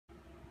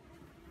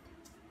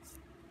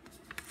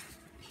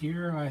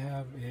Here I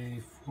have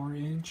a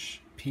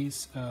 4-inch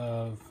piece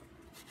of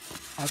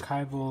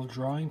archival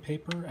drawing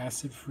paper,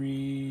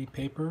 acid-free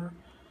paper,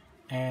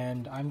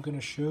 and I'm going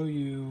to show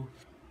you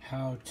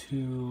how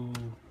to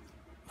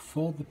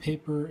fold the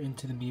paper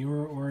into the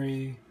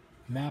Miura-Ori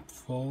Map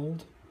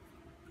Fold.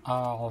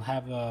 I'll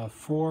have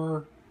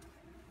 4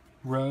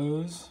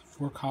 rows,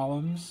 4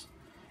 columns,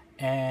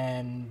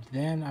 and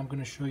then I'm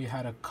going to show you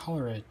how to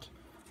color it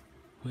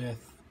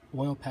with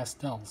oil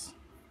pastels.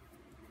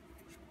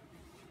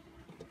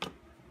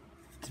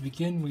 To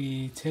begin,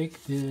 we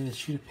take the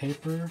sheet of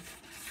paper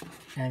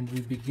and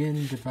we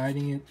begin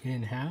dividing it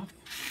in half.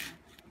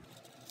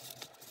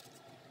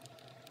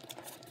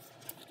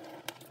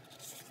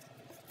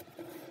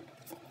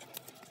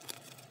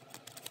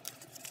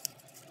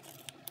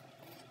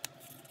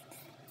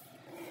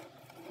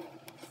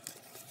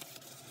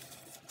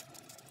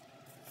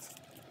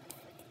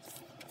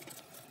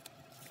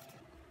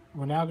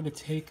 We're now going to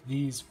take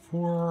these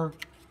 4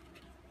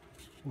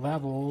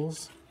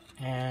 levels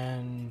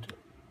and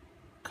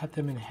cut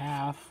them in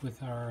half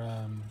with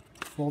our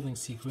folding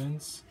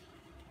sequence,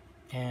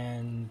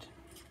 and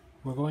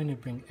we're going to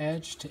bring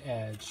edge to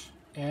edge,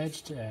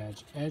 edge to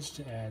edge, edge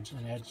to edge,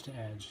 and edge to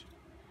edge.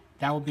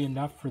 That will be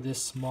enough for this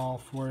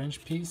small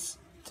 4-inch piece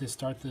to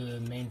start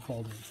the main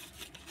folding.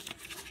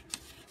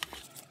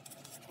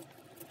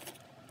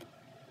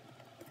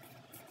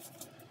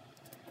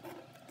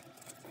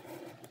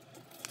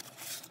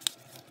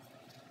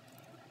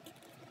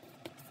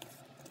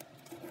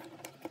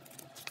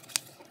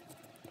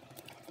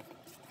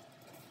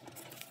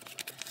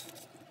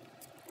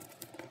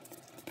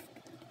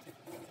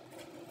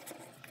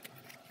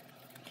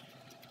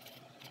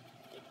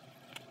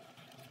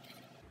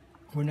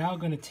 We're now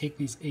going to take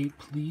these 8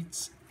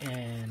 pleats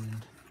and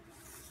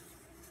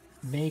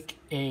make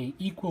an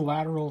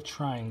equilateral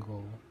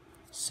triangle.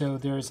 So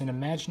there's an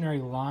imaginary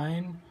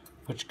line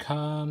which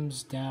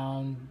comes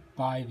down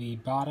by the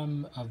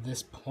bottom of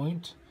this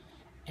point,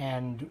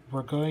 and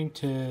we're going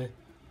to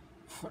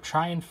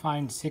try and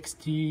find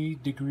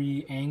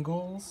 60-degree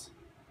angles.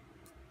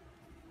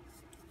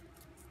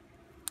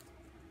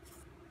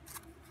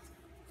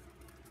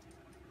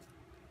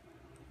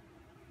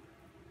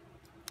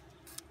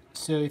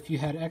 So if you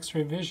had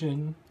X-ray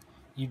vision,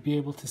 you'd be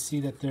able to see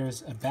that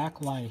there's a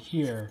back line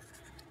here,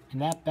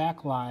 and that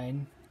back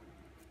line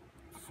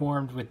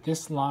formed with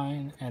this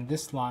line and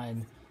this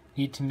line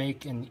need to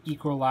make an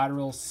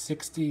equilateral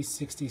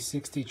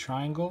 60-60-60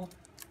 triangle.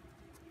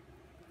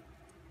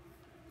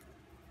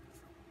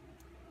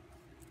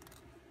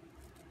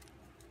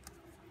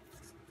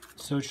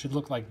 So it should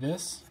look like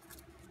this.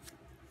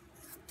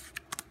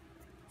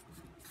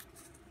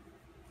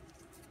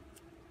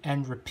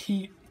 And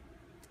repeat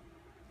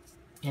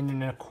in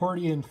an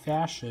accordion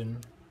fashion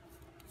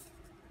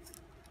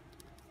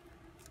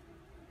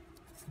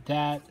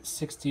that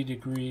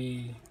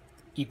 60-degree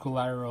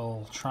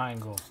equilateral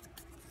triangle.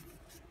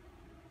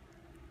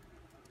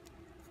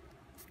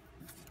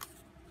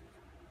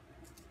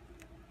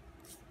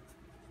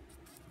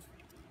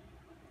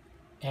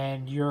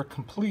 And you're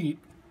complete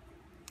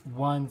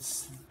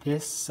once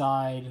this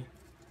side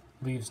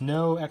leaves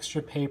no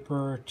extra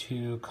paper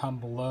to come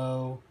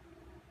below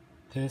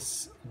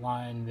this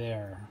line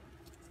there.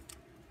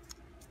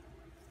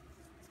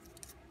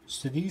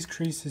 So these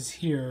creases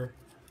here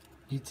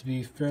need to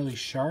be fairly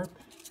sharp.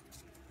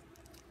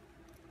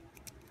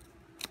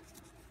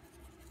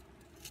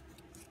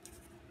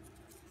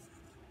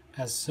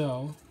 As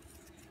so.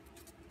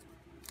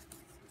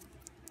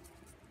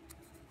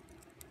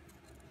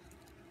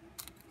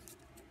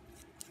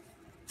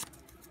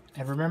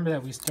 And remember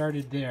that we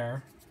started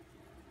there.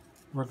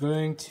 We're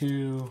going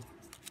to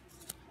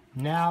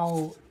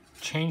now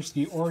change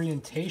the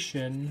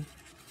orientation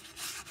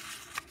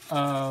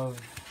of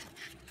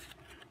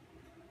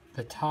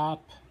the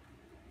top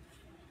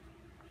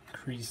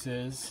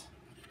creases,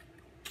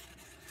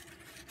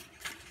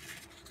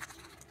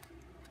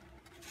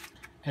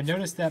 and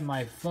notice that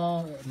my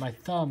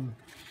thumb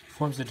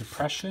forms a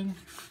depression,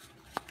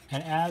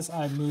 and as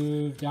I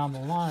move down the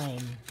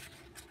line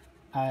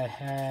I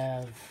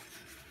have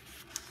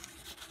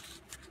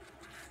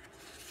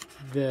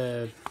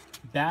the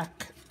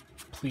back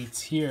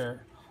pleats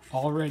here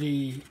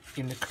already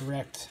in the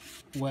correct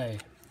way.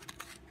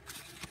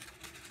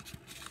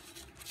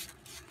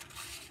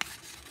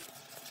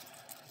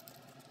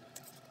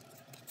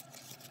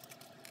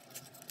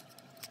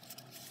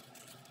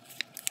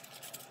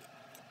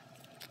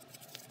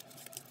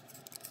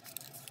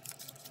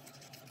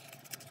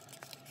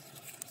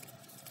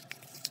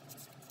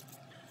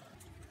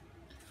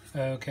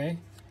 Okay,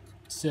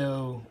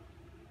 so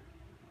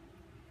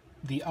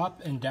the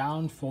up and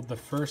down fold the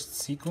first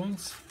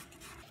sequence.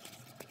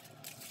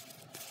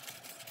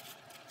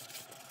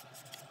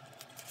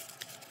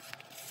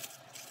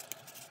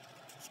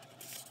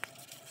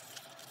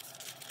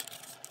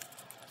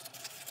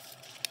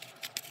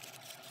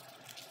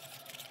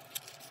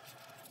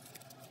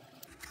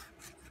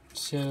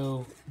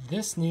 So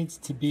this needs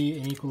to be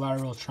an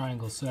equilateral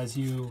triangle. So as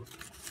you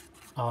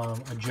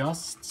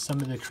adjust some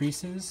of the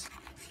creases,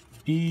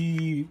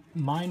 be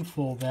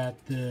mindful that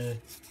the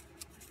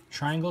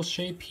triangle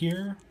shape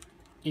here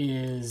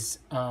is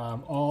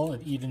all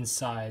of even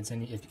sides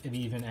and of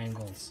even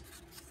angles.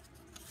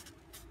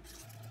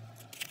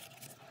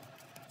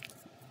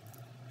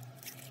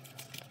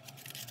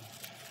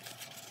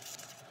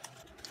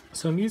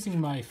 So I'm using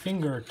my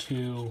finger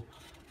to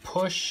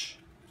push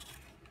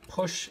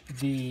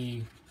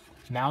the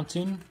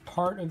mountain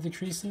part of the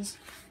creases.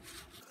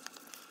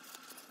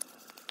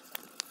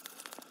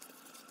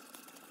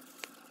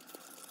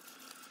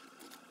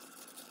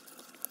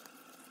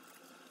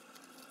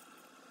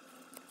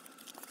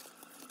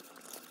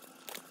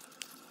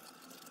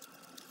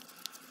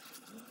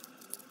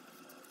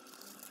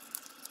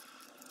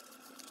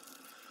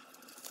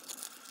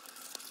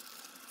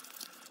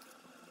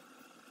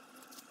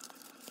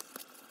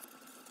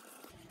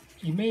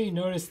 You may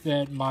notice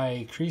that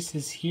my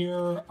creases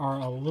here are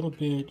a little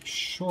bit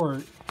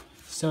short,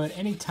 so at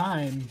any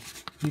time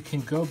you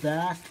can go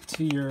back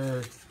to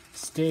your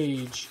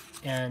stage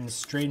and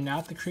straighten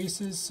out the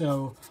creases.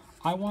 So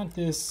I want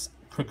this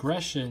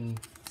progression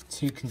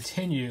to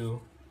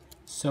continue,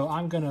 so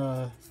I'm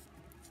gonna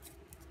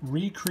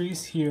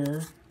recrease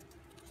here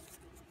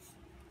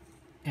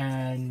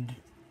and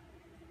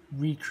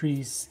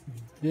recrease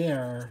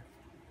there.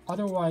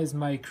 Otherwise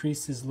my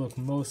creases look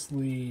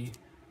mostly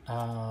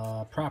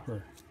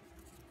proper.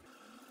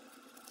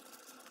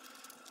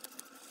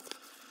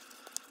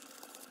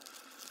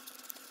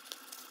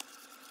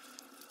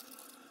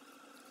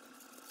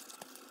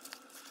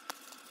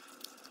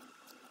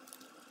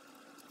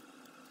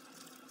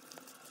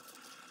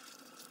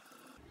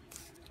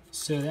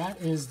 So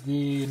that is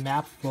the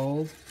map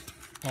fold,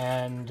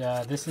 and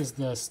this is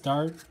the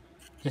start,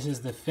 this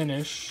is the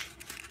finish,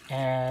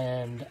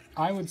 and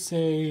I would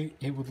say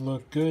it would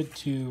look good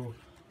to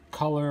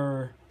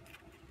color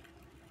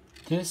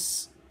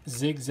this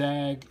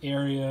zigzag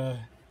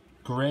area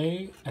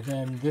gray and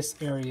then this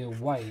area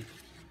white.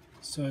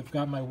 So I've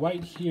got my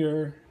white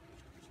here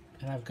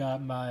and I've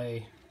got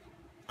my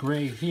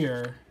gray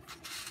here,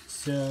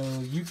 so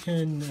you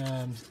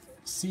can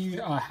see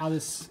how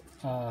this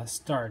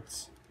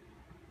starts.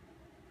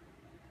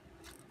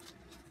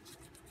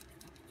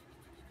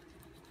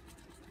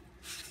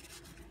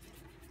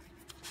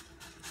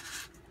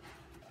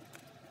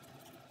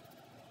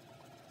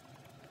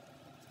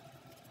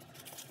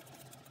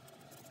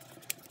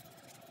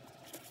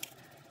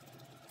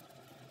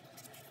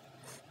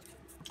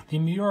 The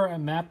Miura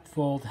Map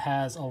Fold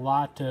has a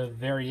lot of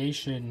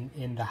variation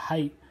in the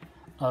height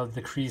of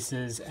the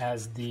creases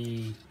as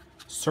the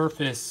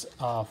surface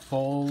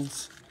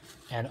folds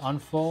and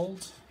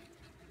unfolds.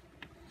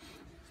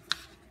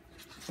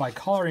 By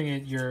coloring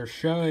it, you're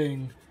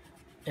showing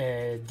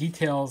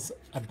details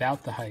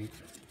about the height.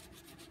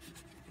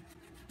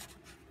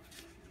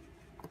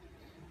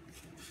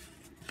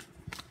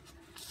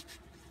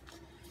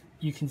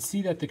 You can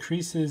see that the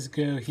creases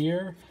go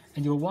here,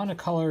 and you'll want to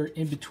color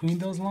in between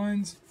those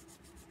lines.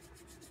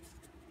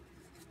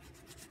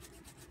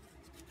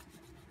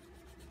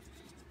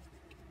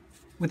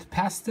 With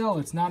pastel,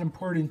 it's not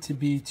important to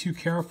be too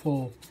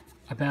careful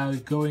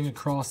about going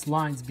across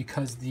lines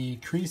because the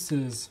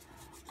creases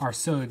are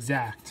so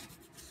exact.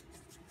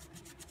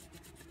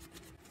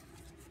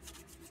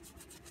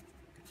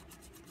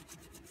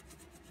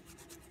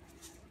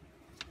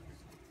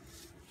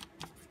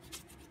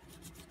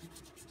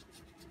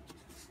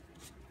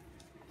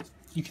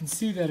 You can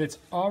see that it's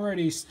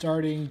already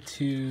starting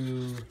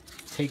to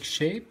take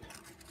shape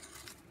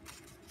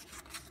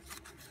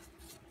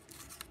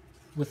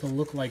with a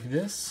look like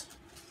this.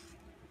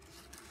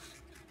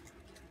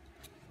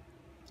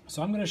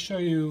 So I'm going to show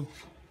you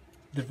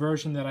the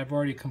version that I've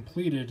already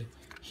completed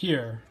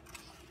here,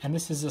 and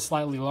this is a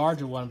slightly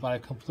larger one, but I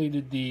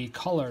completed the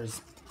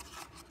colors,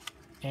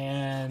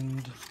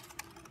 and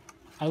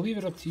I leave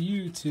it up to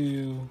you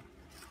to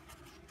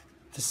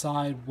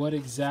decide what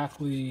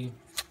exactly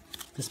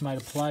this might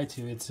apply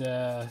to. It's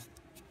a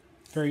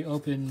very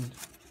open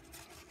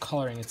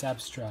coloring, it's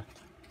abstract.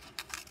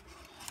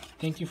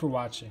 Thank you for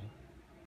watching.